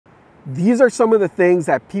these are some of the things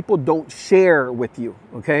that people don't share with you,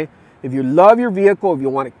 okay? If you love your vehicle, if you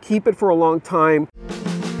want to keep it for a long time.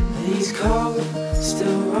 These cold,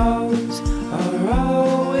 still roads are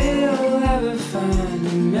all we'll ever find,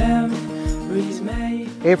 and memories made.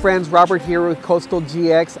 Hey friends, Robert here with Coastal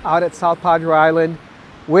GX out at South Padre Island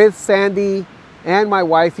with Sandy and my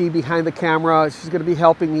wifey behind the camera. She's going to be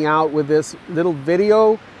helping me out with this little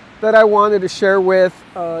video that I wanted to share with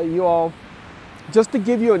you all. Just to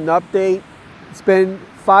give you an update, it's been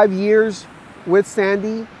 5 years with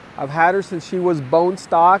Sandy. I've had her since she was bone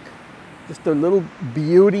stock. Just a little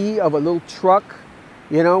beauty of a little truck,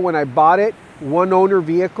 you know, when I bought it, one owner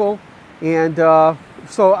vehicle. And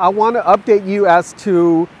so I want to update you as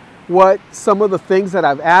to what some of the things that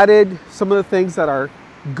I've added, some of the things that are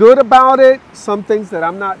good about it, some things that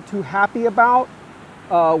I'm not too happy about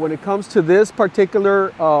when it comes to this particular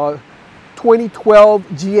 2012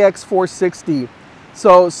 GX460.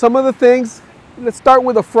 So some of the things, let's start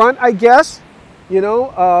with the front, I guess. You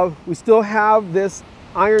know, we still have this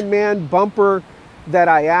Iron Man bumper that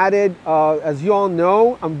I added. As you all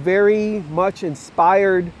know, I'm very much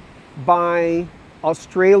inspired by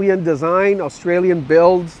Australian design, Australian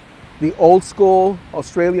builds, the old school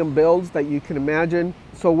Australian builds that you can imagine.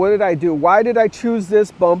 So what did I do? Why did I choose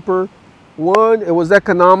this bumper? One, it was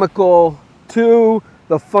economical. Two,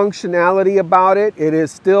 the functionality about it. It is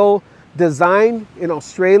still designed in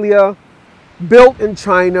Australia, built in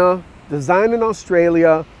China, designed in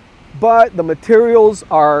Australia, but the materials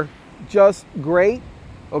are just great,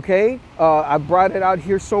 okay? I brought it out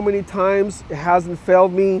here so many times. It hasn't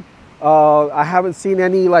failed me. I haven't seen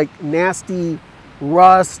any like nasty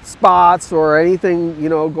rust spots or anything, you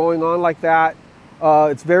know, going on like that.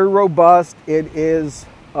 It's very robust. It is,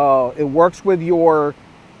 it works with your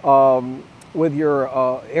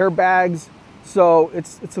airbags. So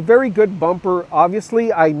it's a very good bumper.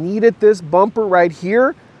 Obviously, I needed this bumper right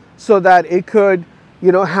here so that it could,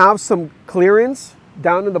 you know, have some clearance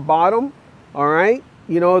down in the bottom. All right.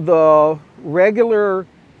 You know, the regular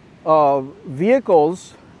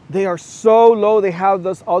vehicles, they are so low. They have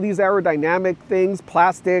all these aerodynamic things,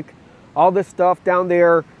 plastic, all this stuff down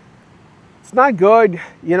there. It's not good.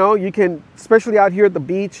 You know, you can, especially out here at the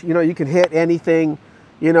beach, you know, you can hit anything,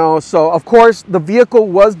 you know. So of course the vehicle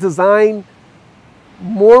was designed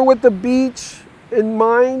more with the beach in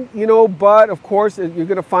mind, you know, but of course you're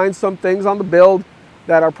going to find some things on the build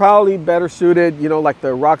that are probably better suited, you know, like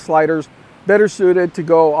the rock sliders, better suited to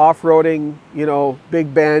go off-roading, you know,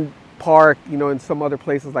 Big Bend Park, you know, and some other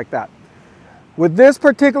places like that. With this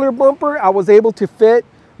particular bumper, I was able to fit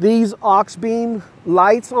these aux beam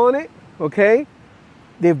lights on it, okay?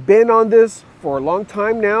 They've been on this for a long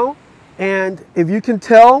time now, and if you can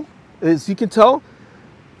tell, as you can tell,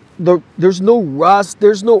 there's no rust,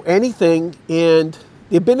 there's no anything, and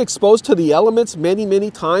they've been exposed to the elements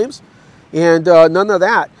many times, and none of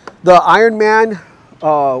that. The Iron Man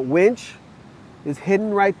winch is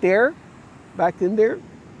hidden right there, back in there,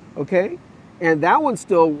 okay? And that one's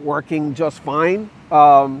still working just fine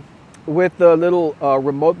with the little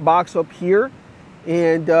remote box up here,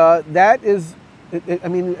 and that is, I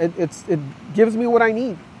mean, it gives me what I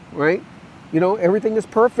need, right? You know, everything is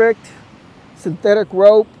perfect, synthetic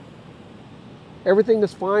rope. Everything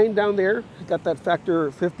is fine down there. Got that factor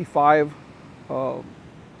 55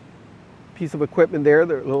 piece of equipment there,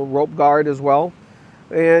 the little rope guard as well.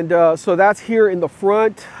 And so that's here in the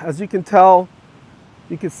front. As you can tell,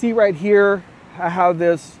 you can see right here, I have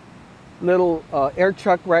this little air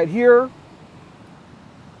chuck right here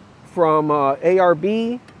from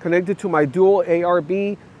ARB, connected to my dual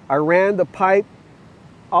ARB. I ran the pipe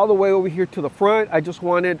all the way over here to the front. I just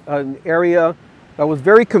wanted an area that was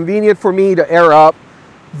very convenient for me to air up.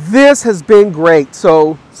 This has been great.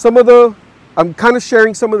 So I'm kind of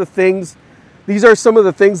sharing some of the things. These are some of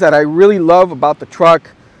the things that I really love about the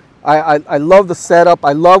truck. I love the setup.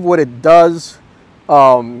 I love what it does,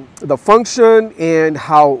 the function, and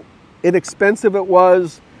how inexpensive it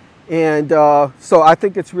was. And so I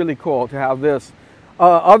think it's really cool to have this.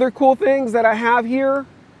 Other cool things that I have here,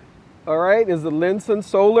 all right, is the Linson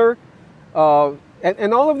Solar.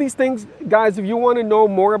 And all of these things, guys, if you want to know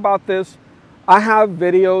more about this, I have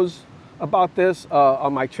videos about this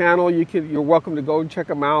on my channel. You're welcome to go and check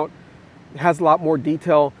them out. It has a lot more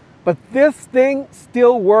detail. But this thing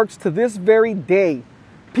still works to this very day.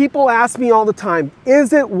 People ask me all the time,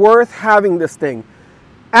 is it worth having this thing?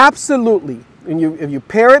 Absolutely. And if you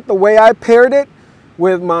pair it the way I paired it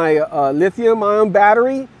with my lithium-ion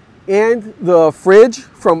battery and the fridge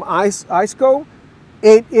from ICECO,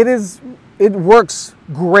 it works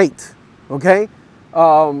great, okay?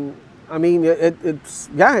 I mean,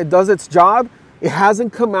 it does its job. It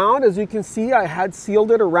hasn't come out, as you can see. I had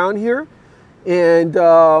sealed it around here, and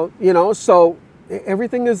you know, so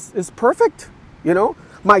everything is perfect. You know,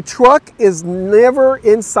 my truck is never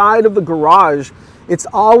inside of the garage. It's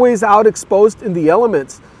always out exposed in the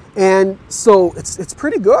elements, and so it's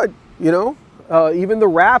pretty good. You know, even the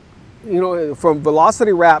wrap, you know, from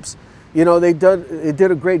Velocity Wraps, you know, it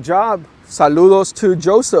did a great job. Saludos to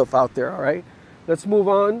Joseph out there. All right, let's move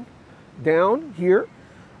on down here.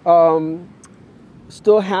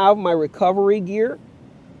 Still have my recovery gear.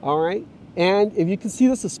 All right, and if you can see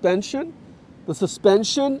the suspension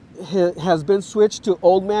has been switched to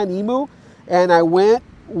Old Man Emu, and I went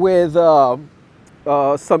with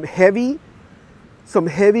some heavy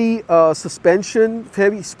suspension,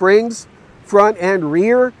 heavy springs, front and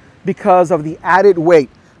rear, because of the added weight.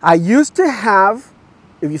 I used to have,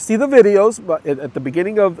 if you see the videos, but at the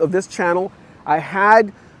beginning of this channel, I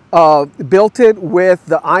had built it with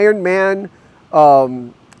the Iron Man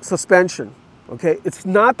suspension. Okay, it's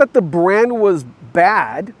not that the brand was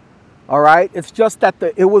bad, all right, it's just that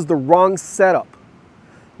it was the wrong setup.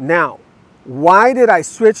 Now, why did I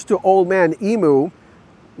switch to Old Man Emu?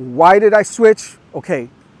 Why did I switch? Okay,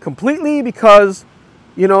 completely because,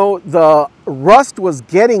 you know, the rust was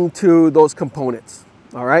getting to those components,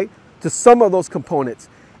 all right, to some of those components,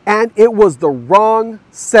 and it was the wrong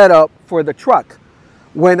setup for the truck.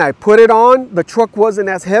 When I put it on, the truck wasn't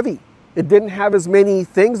as heavy. It didn't have as many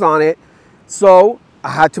things on it, so I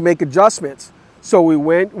had to make adjustments. So we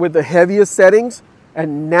went with the heaviest settings,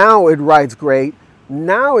 and now it rides great.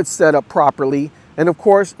 Now it's set up properly, and of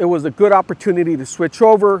course, it was a good opportunity to switch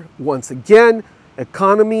over. Once again,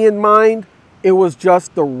 economy in mind, it was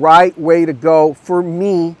just the right way to go for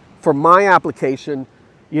me, for my application.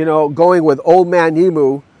 You know, going with Old Man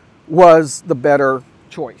Emu was the better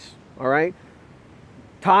choice, all right?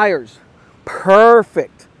 Tires,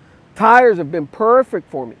 perfect. Tires have been perfect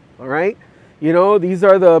for me, all right? You know, these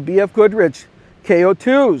are the BF Goodrich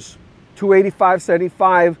KO2s,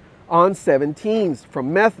 285/75 on 17s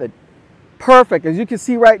from Method. Perfect. As you can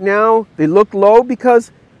see right now, they look low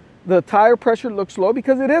because the tire pressure looks low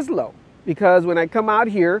because it is low. Because when I come out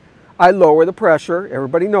here, I lower the pressure.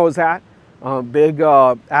 Everybody knows that. Big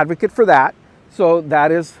advocate for that. So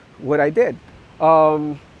that is what I did.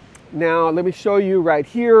 Now let me show you right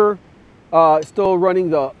here. Still running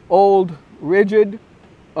the old rigid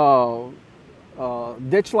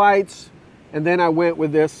ditch lights, and then I went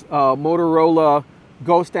with this Motorola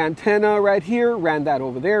Ghost antenna right here, ran that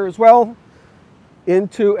over there as well.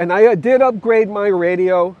 And I did upgrade my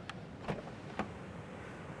radio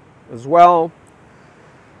as well,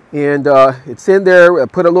 and it's in there. I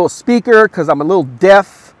put a little speaker because I'm a little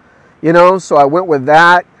deaf, you know, so I went with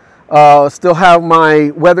that. Still have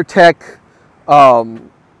my WeatherTech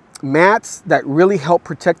mats that really help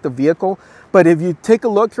protect the vehicle. But if you take a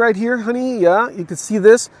look right here, honey, yeah, you can see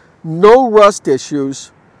this. No rust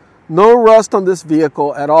issues. No rust on this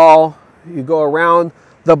vehicle at all. You go around.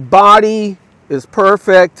 The body is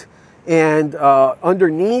perfect. And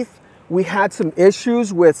underneath, we had some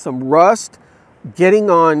issues with some rust getting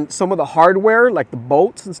on some of the hardware, like the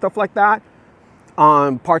bolts and stuff like that,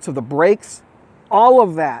 on parts of the brakes. All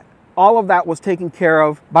of that was taken care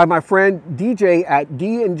of by my friend DJ at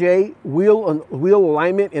D&J Wheel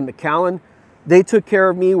Alignment in McAllen. They took care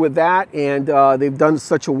of me with that, and they've done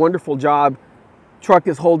such a wonderful job. Truck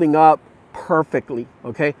is holding up perfectly,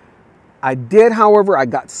 okay? I did, however, I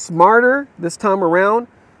got smarter this time around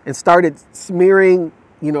and started smearing,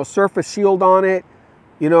 you know, surface shield on it,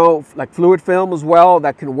 you know, like fluid film as well,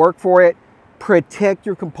 that can work for it. Protect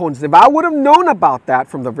your components. If I would have known about that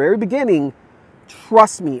from the very beginning,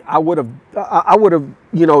 trust me, I would have,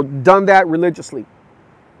 you know, done that religiously.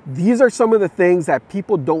 These are some of the things that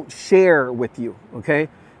people don't share with you, okay?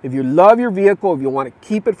 If you love your vehicle, if you want to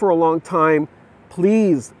keep it for a long time,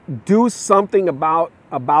 please do something about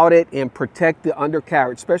it and protect the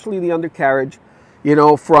undercarriage, especially the undercarriage, you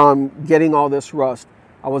know, from getting all this rust.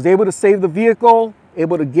 I was able to save the vehicle,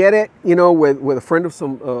 able to get it, you know, with a friend of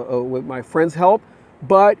with my friend's help,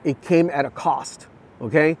 but it came at a cost,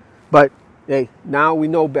 okay? But hey, now we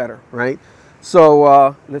know better, right?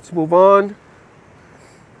 So let's move on.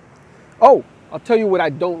 Oh, I'll tell you what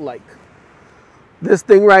I don't like. This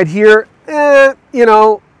thing right here, you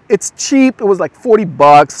know, it's cheap. It was like 40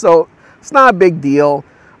 bucks, so it's not a big deal.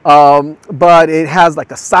 But it has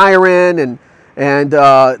like a siren, and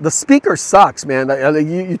the speaker sucks, man.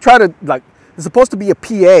 You try to, like, it's supposed to be a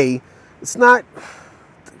PA. It's not,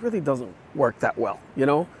 it really doesn't work that well, you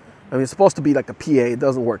know? I mean, it's supposed to be like a PA. It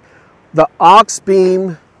doesn't work. The aux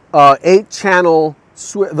beam 8-channel,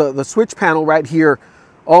 the switch panel right here,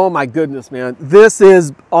 oh my goodness, man. This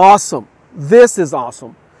is awesome. This is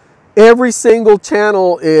awesome. Every single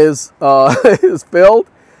channel is is filled,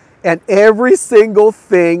 and every single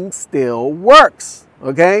thing still works.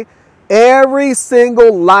 Okay, every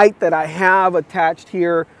single light that I have attached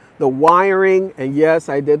here, the wiring, and yes,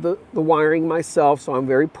 I did the wiring myself, so I'm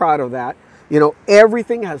very proud of that. You know,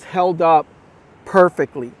 everything has held up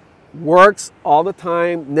perfectly. Works all the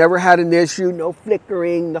time, never had an issue, no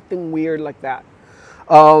flickering, nothing weird like that.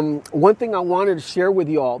 One thing I wanted to share with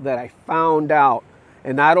you all that I found out,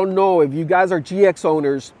 and I don't know if you guys are GX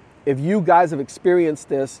owners, if you guys have experienced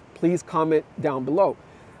this, please comment down below.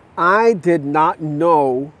 I did not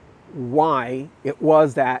know why it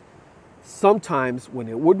was that sometimes when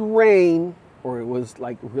it would rain or it was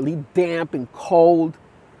like really damp and cold,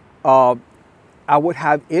 I would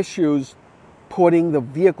have issues putting the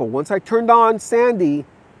vehicle. Once I turned on Sandy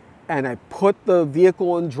and I put the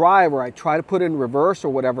vehicle in drive, or I try to put it in reverse or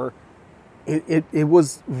whatever, it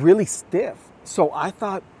was really stiff. So I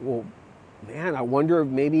thought, well, man, I wonder if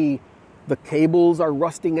maybe the cables are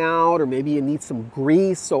rusting out, or maybe it needs some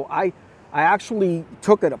grease. So I actually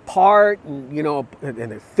took it apart and, you know,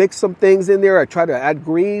 and I fixed some things in there. I tried to add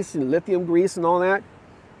grease and lithium grease and all that.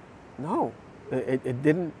 No, it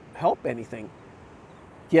didn't help anything.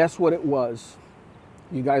 Guess what it was?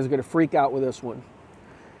 You guys are going to freak out with this one.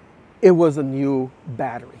 It was a new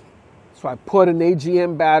battery. So I put an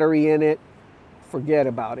AGM battery in it. Forget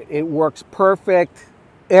about it. It works perfect.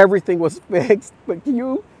 Everything was fixed. But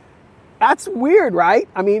that's weird, right?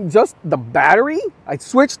 I mean, just the battery. I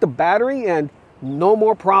switched the battery and no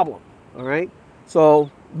more problem. All right. So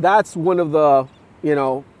that's one of the, you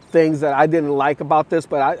know, things that I didn't like about this,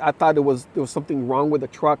 but I thought there was something wrong with the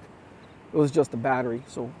truck. It was just the battery.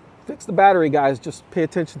 So fix the battery, guys. Just pay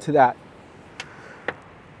attention to that.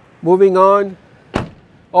 Moving on.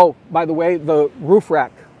 Oh, by the way, the roof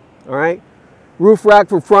rack. All right. Roof rack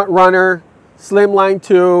for Front Runner, Slimline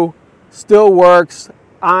 2, still works.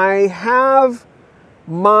 I have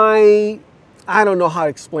my, I don't know how to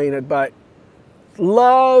explain it, but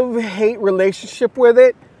love-hate relationship with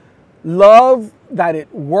it. Love that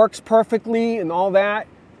it works perfectly and all that.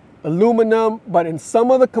 Aluminum, but in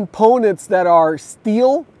some of the components that are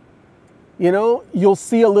steel, you know, you'll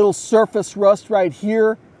see a little surface rust right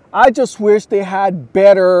here. I just wish they had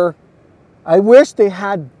better, I wish they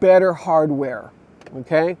had better hardware,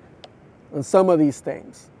 okay, on some of these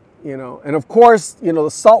things, you know. And of course, you know,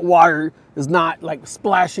 the salt water is not like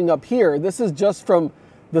splashing up here. This is just from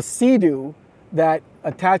the Sea-Doo that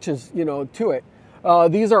attaches, you know, to it.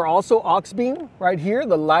 These are also aux beam right here.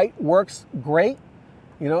 The light works great.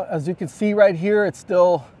 You know, as you can see right here, it's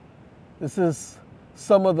still, this is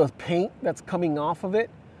some of the paint that's coming off of it,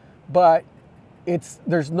 but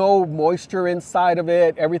there's no moisture inside of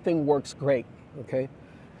it. Everything works great, okay?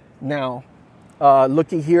 Now,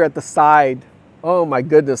 looking here at the side, oh my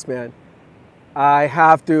goodness, man. I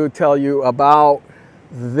have to tell you about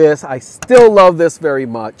this. I still love this very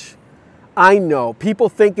much. I know people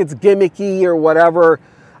think it's gimmicky or whatever.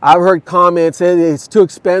 I've heard comments, it's too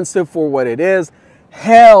expensive for what it is.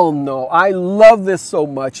 Hell no, I love this so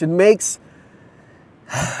much. It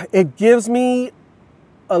gives me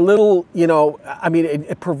a little, you know, I mean,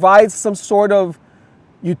 it provides some sort of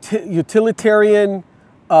utilitarian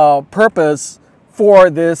purpose for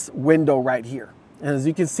this window right here. And as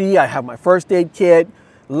you can see, I have my first aid kit,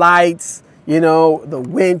 lights, you know, the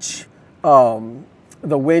winch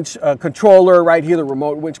controller right here, the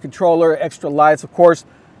remote winch controller, extra lights, of course,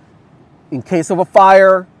 in case of a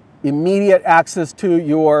fire, immediate access to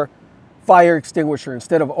your fire extinguisher.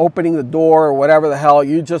 Instead of opening the door or whatever the hell,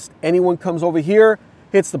 anyone comes over here,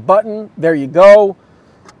 hits the button, there you go,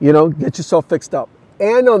 you know, get yourself fixed up.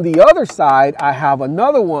 And on the other side, I have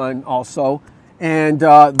another one also, and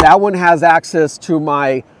that one has access to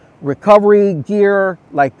my recovery gear,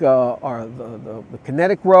 like the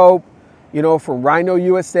kinetic rope, you know, from Rhino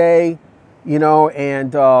USA, you know,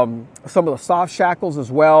 and some of the soft shackles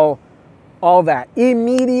as well. All that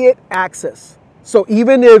immediate access. So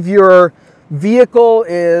even if your vehicle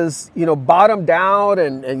is, you know, bottomed out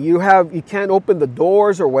and you can't open the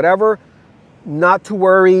doors or whatever, not to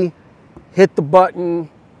worry. Hit the button,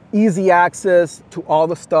 easy access to all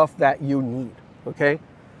the stuff that you need. Okay,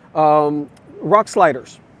 rock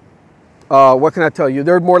sliders. What can I tell you?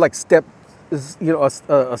 They're more like step, you know,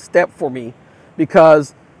 a step for me,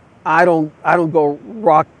 because I don't go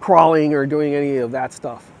rock crawling or doing any of that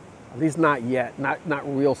stuff. At least not yet,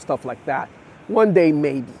 not real stuff like that. One day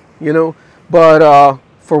maybe, you know, but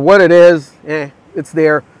for what it is, it's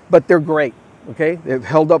there, but they're great, okay? They've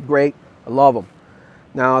held up great, I love them.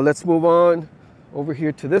 Now let's move on over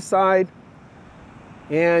here to this side,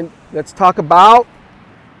 and let's talk about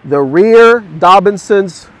the rear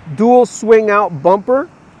Dobinson's dual swing out bumper.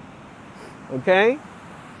 Okay,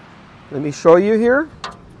 let me show you here.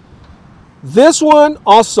 This one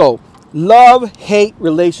also, love-hate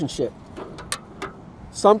relationship.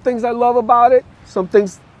 Some things I love about it, some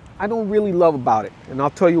things I don't really love about it, and I'll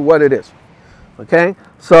tell you what it is. Okay,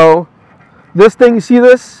 so this thing, you see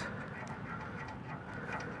this?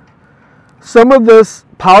 Some of this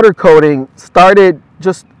powder coating started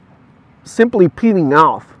just simply peeling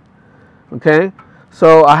off. Okay,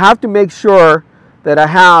 so I have to make sure that I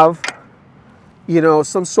have, you know,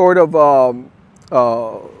 some sort of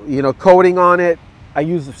you know, coating on it. I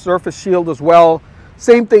use the surface shield as well.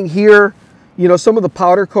 Same thing here. You know, some of the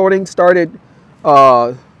powder coating started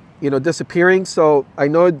you know, disappearing, so I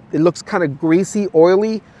know it looks kind of greasy,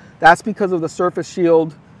 oily. That's because of the surface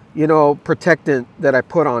shield, you know, protectant that I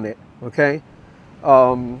put on it. Okay,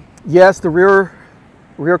 yes, the rear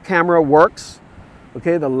camera works.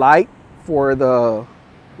 Okay, the light for the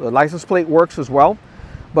license plate works as well,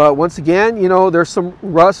 but once again, you know, there's some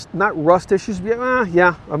rust, not rust issues,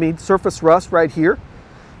 yeah, I mean surface rust right here,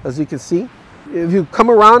 as you can see. If you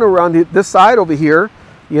come around this side over here,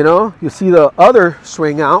 you know, you see the other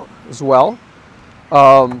swing out as well.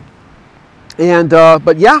 But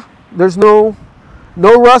yeah, there's no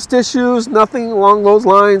rust issues, nothing along those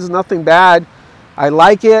lines, nothing bad. I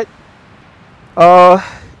like it.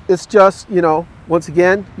 It's just, you know, once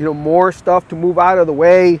again, you know, more stuff to move out of the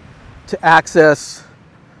way to access.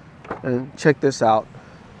 And check this out,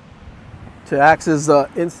 to access the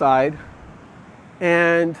inside.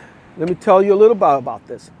 And let me tell you a little bit about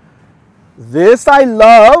this. This I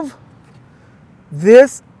love.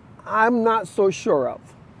 This I'm not so sure of,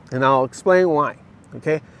 and I'll explain why.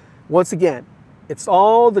 Okay, once again, it's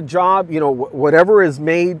all the job, you know, whatever is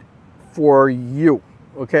made for you.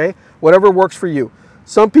 Okay, whatever works for you.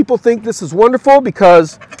 Some people think this is wonderful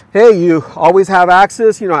because, hey, you always have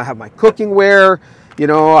access. You know, I have my cooking ware. You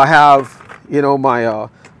know, I have, you know, my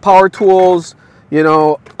power tools. You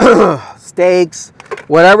know, steaks,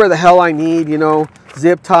 whatever the hell I need. You know,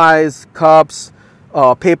 zip ties, cups,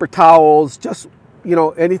 paper towels, just, you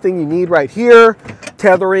know, anything you need right here.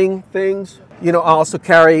 Tethering things. You know, I also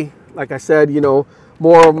carry, like I said, you know,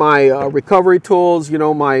 more of my recovery tools. You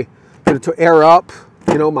know, my, you know, to air up.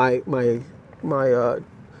 You know, my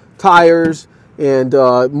tires and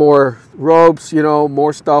more ropes. You know,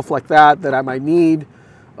 more stuff like that I might need.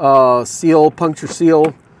 Puncture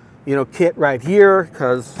seal, you know, kit right here,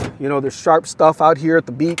 because, you know, there's sharp stuff out here at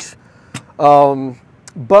the beach.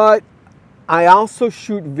 But I also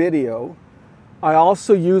shoot video. I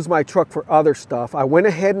also use my truck for other stuff. I went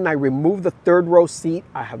ahead and I removed the third row seat.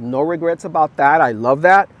 I have no regrets about that. I love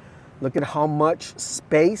that. Look at how much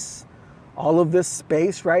space, all of this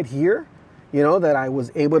space right here, you know, that I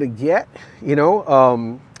was able to get, you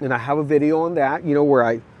know, and I have a video on that, you know, where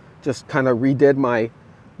I just kind of redid my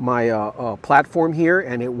platform here,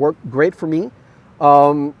 and it worked great for me.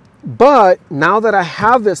 But now that I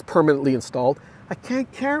have this permanently installed, I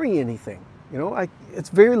can't carry anything. You know, it's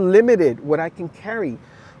very limited what I can carry,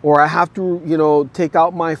 or I have to, you know, take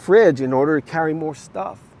out my fridge in order to carry more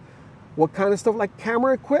stuff. What kind of stuff? Like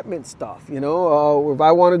camera equipment stuff, you know, if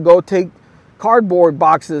I want to go take cardboard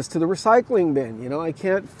boxes to the recycling bin, you know, I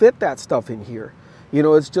can't fit that stuff in here. You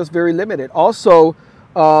know, it's just very limited. Also,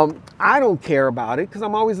 I don't care about it because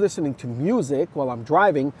I'm always listening to music while I'm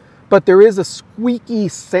driving, but there is a squeaky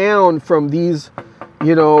sound from these,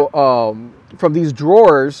 you know, from these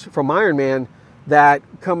drawers from Ironman that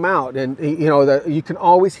come out, and you know that you can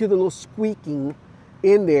always hear the little squeaking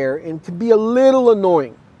in there, and can be a little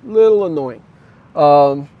annoying. Let's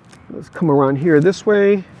come around here this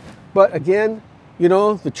way. But again, you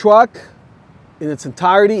know, the truck in its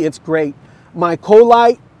entirety, it's great. My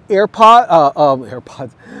Colite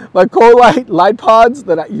AirPods, my Colite light pods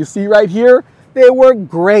that you see right here, they work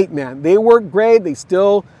great, man. They work great. They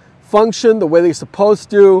still function the way they're supposed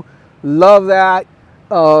to. Love that.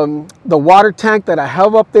 The water tank that I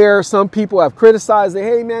have up there, some people have criticized it.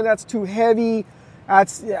 Hey man, that's too heavy.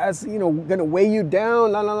 That's you know, gonna weigh you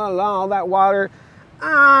down, all that water.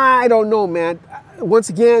 I don't know, man. Once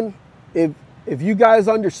again, if you guys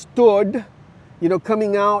understood, you know,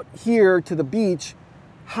 coming out here to the beach,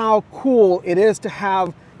 how cool it is to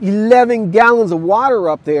have 11 gallons of water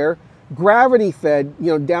up there, gravity fed, you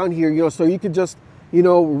know, down here, you know, so you could just, you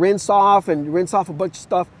know, rinse off a bunch of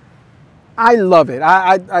stuff. I love it.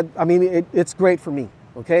 I mean, it's great for me,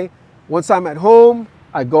 okay? Once I'm at home,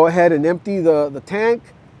 I go ahead and empty the tank.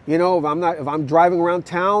 You know, if I'm driving around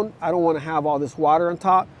town, I don't want to have all this water on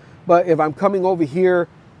top. But if I'm coming over here,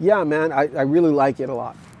 yeah, man, I really like it a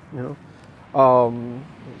lot, you know?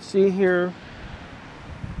 Let's see here.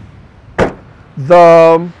 We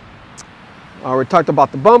talked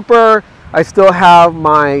about the bumper. I still have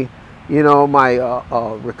my,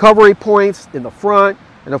 recovery points in the front,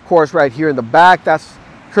 and of course right here in the back. That's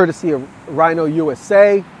courtesy of Rhino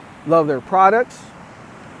USA. Love their products.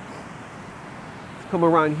 Come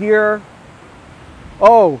around here.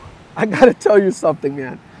 Oh, I gotta tell you something,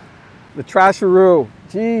 man. The trasheroo,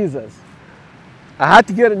 Jesus. I had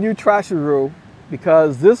to get a new trasheroo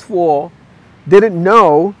because this fool didn't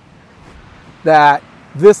know that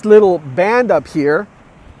this little band up here,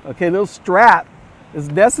 okay, little strap, is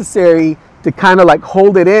necessary to kind of like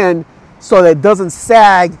hold it in so that it doesn't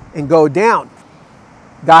sag and go down.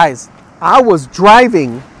 Guys, I was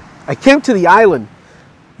driving, I came to the island.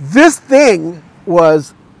 This thing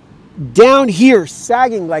was down here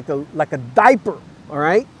sagging like a diaper, all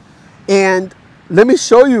right? And let me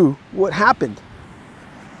show you what happened.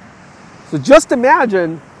 So just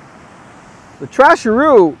imagine the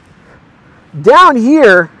trasheroo down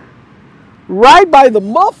here, right by the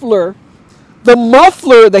muffler,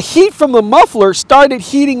 the heat from the muffler started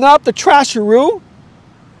heating up the trasheroo,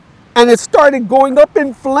 and it started going up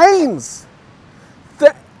in flames.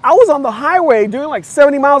 I was on the highway doing like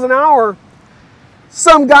 70 miles an hour.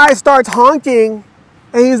 Some guy starts honking,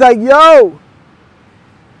 and he's like, yo,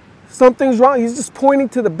 something's wrong. He's just pointing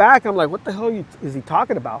to the back. I'm like, what the hell is he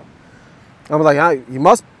talking about? I'm like, you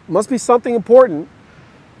must be something important.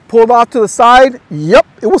 Pulled off to the side. Yep,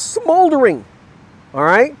 it was smoldering. All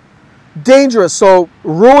right, dangerous. So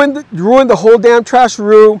ruined the whole damn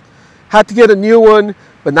trasheroo. Had to get a new one,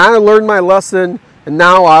 but now I learned my lesson, and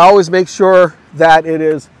now I always make sure that it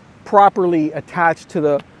is properly attached to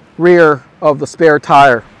the rear of the spare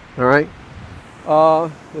tire. All right,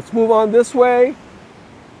 let's move on this way.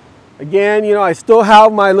 Again, I still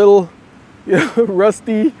have my little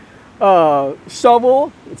rusty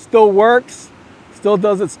shovel. It still works, still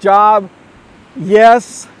does its job.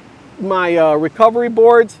 Yes, my recovery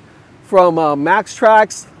boards from Max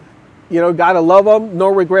Tracks, gotta love them, no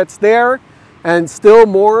regrets there. And still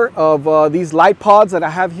more of these light pods that I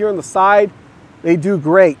have here on the side, they do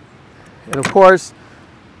great. And of course,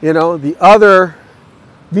 the other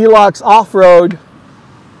Velox off-road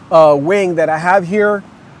wing that I have here,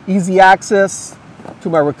 easy access to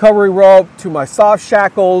my recovery rope, to my soft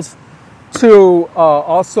shackles, to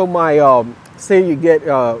also my, say you get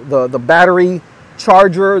the battery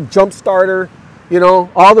charger, jump starter,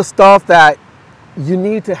 all the stuff that you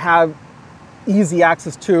need to have easy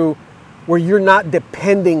access to, where you're not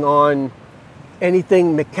depending on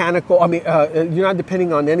anything mechanical. You're not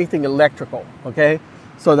depending on anything electrical, okay?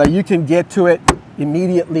 So that you can get to it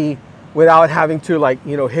immediately without having to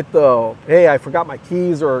hit the, hey, I forgot my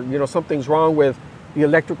keys, or something's wrong with the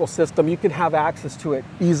electrical system. You can have access to it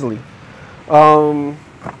easily.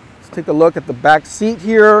 Let's take a look at the back seat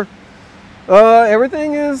here.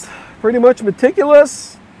 Everything is pretty much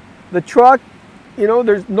meticulous. The truck,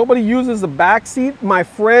 nobody uses the back seat.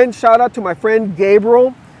 Shout out to my friend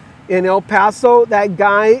Gabriel in El Paso. That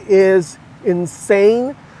guy is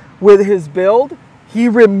insane with his build. He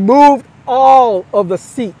removed all of the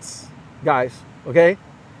seats, guys, okay?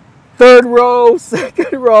 Third row,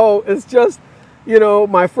 second row, it's just,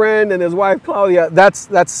 my friend and his wife Claudia, that's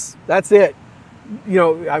it.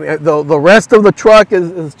 The rest of the truck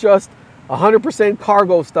is just 100%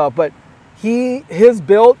 cargo stuff, but his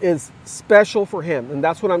build is special for him, and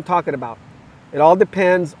that's what I'm talking about. It all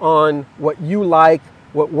depends on what you like,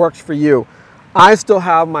 what works for you. I still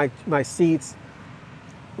have my seats.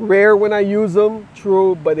 Rare when I use them,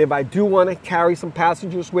 true, but if I do want to carry some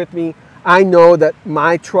passengers with me, I know that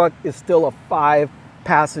my truck is still a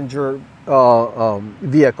 5-passenger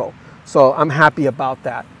vehicle. So I'm happy about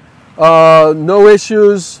that. No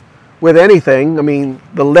issues with anything.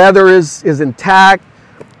 The leather is intact.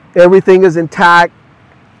 Everything is intact.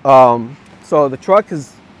 So the truck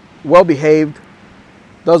is well behaved,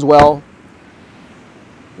 does well.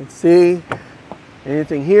 Let's see,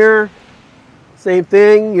 anything here? Same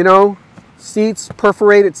thing, seats,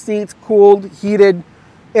 perforated seats, cooled, heated.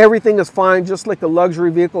 Everything is fine, just like a luxury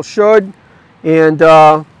vehicle should. And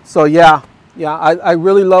so yeah, I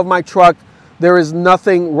really love my truck. There is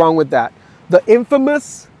nothing wrong with that. The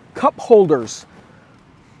infamous cup holders,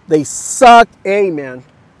 they suck, man.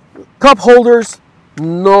 Cup holders,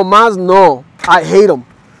 no más no. I hate them.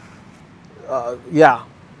 Yeah,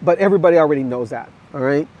 but everybody already knows that, all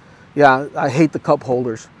right? Yeah, I hate the cup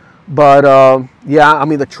holders. But yeah,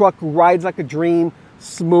 the truck rides like a dream,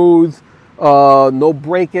 smooth, no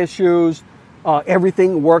brake issues.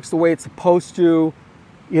 Everything works the way it's supposed to,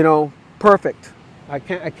 perfect. I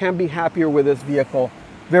can't be happier with this vehicle.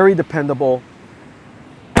 Very dependable.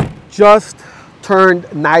 Just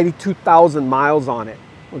turned 92,000 miles on it,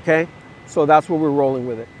 okay? So that's what we're rolling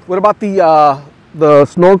with it. What about the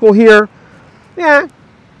snorkel here? Yeah,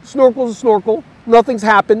 snorkel's a snorkel. Nothing's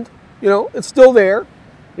happened, you know, it's still there.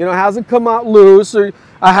 You know, it hasn't come out loose, or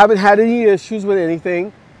I haven't had any issues with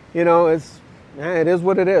anything. You know, it is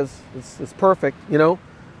what it is. It's perfect, you know.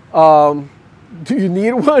 Do you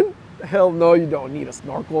need one? Hell no, you don't need a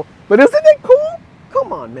snorkel. But isn't it cool?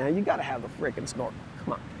 Come on, man, you gotta have the freaking snorkel.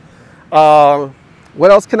 Come on. What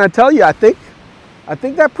else can I tell you? I think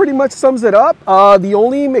that pretty much sums it up. The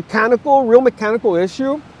only real mechanical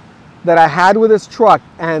issue that I had with this truck,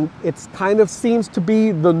 and it's kind of seems to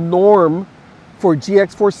be the norm for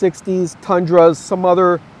GX460s, Tundras, some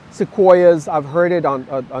other Sequoias, I've heard it on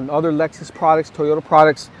other Lexus products, Toyota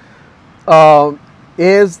products,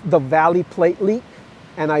 is the valley plate leak,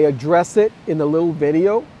 and I address it in a little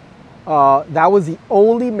video. That was the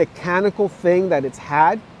only mechanical thing that it's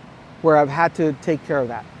had where I've had to take care of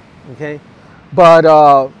that, okay? But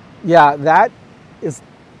yeah,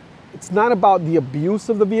 it's not about the abuse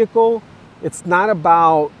of the vehicle. It's not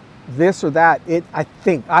about this or that. I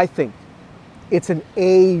think it's an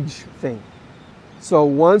age thing. So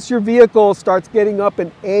once your vehicle starts getting up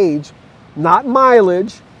in age, not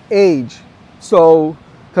mileage, age. So,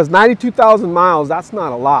 because 92,000 miles, that's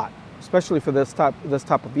not a lot, especially for this type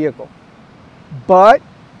of vehicle. But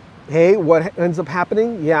hey, what ends up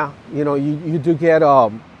happening? Yeah, you know, you do get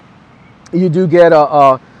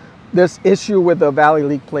this issue with the valley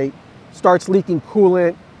leak plate. Starts leaking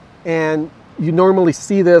coolant, and you normally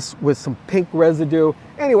see this with some pink residue.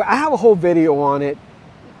 Anyway, I have a whole video on it.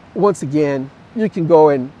 Once again, you can go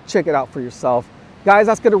and check it out for yourself. Guys,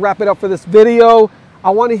 that's going to wrap it up for this video. I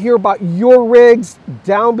want to hear about your rigs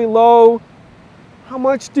down below. How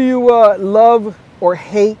much do you love or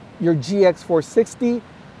hate your GX460?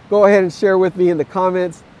 Go ahead and share with me in the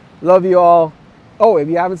comments. Love you all. Oh, if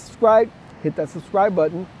you haven't subscribed, hit that subscribe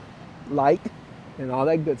button, like, and all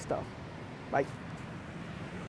that good stuff. Bye.